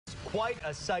Quite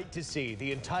a sight to see.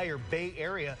 The entire Bay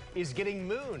Area is getting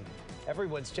mooned.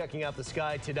 Everyone's checking out the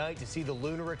sky tonight to see the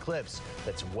lunar eclipse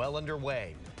that's well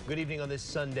underway. Good evening on this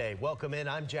Sunday. Welcome in.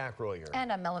 I'm Jack Royer.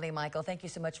 And I'm Melanie Michael. Thank you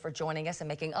so much for joining us and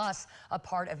making us a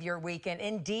part of your weekend.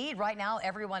 Indeed, right now,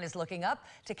 everyone is looking up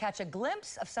to catch a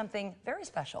glimpse of something very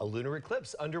special. A lunar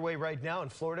eclipse underway right now,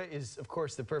 and Florida is, of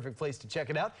course, the perfect place to check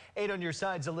it out. 8 on your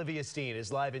sides, Olivia Steen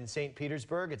is live in St.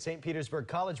 Petersburg at St. Petersburg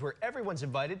College, where everyone's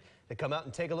invited to come out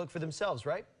and take a look for themselves,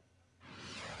 right?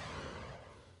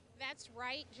 That's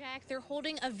right, Jack. They're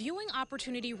holding a viewing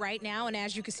opportunity right now, and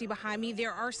as you can see behind me,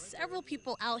 there are several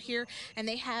people out here, and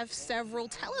they have several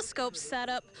telescopes set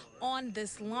up on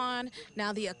this lawn.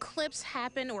 Now, the eclipse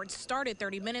happened, or it started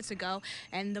 30 minutes ago,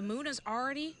 and the moon is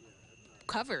already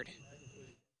covered.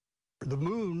 The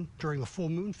moon, during the full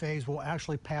moon phase, will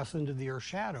actually pass into the Earth's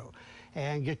shadow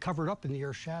and get covered up in the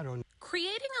Earth's shadow.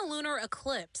 Creating a lunar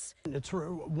eclipse. It's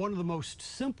one of the most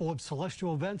simple of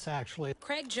celestial events, actually.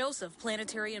 Craig Joseph,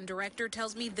 planetarium director,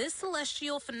 tells me this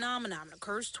celestial phenomenon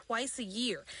occurs twice a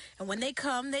year. And when they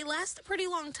come, they last a pretty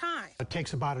long time. It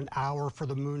takes about an hour for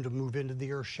the moon to move into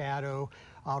the Earth's shadow.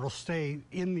 It'll stay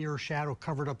in the Earth's shadow,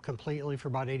 covered up completely for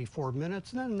about 84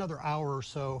 minutes, and then another hour or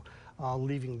so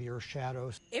leaving the Earth's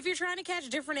shadows. If you're trying to catch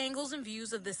different angles and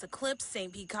views of this eclipse,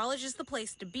 St. Pete College is the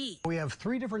place to be. We have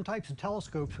 3 different types of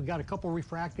telescopes. We've got a couple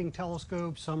refracting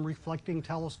telescopes, some reflecting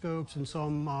telescopes, and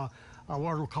some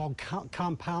what are called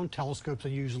compound telescopes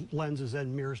that use lenses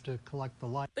and mirrors to collect the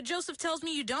light. But Joseph tells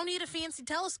me you don't need a fancy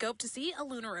telescope to see a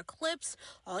lunar eclipse.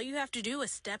 All you have to do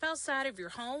is step outside of your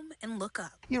home and look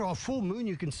up. You know, a full moon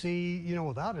you can see,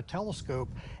 without a telescope,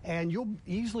 and you'll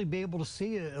easily be able to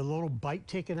see a little bite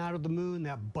taken out of the moon.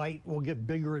 That bite will get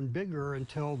bigger and bigger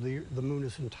until the moon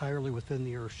is entirely within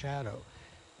the Earth's shadow.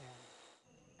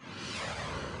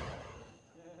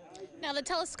 Now, the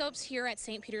telescopes here at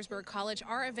St. Petersburg College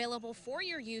are available for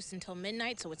your use until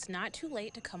midnight, so it's not too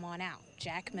late to come on out.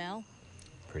 Jack, Mel.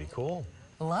 Pretty cool.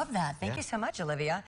 Love that. Thank you so much, Olivia.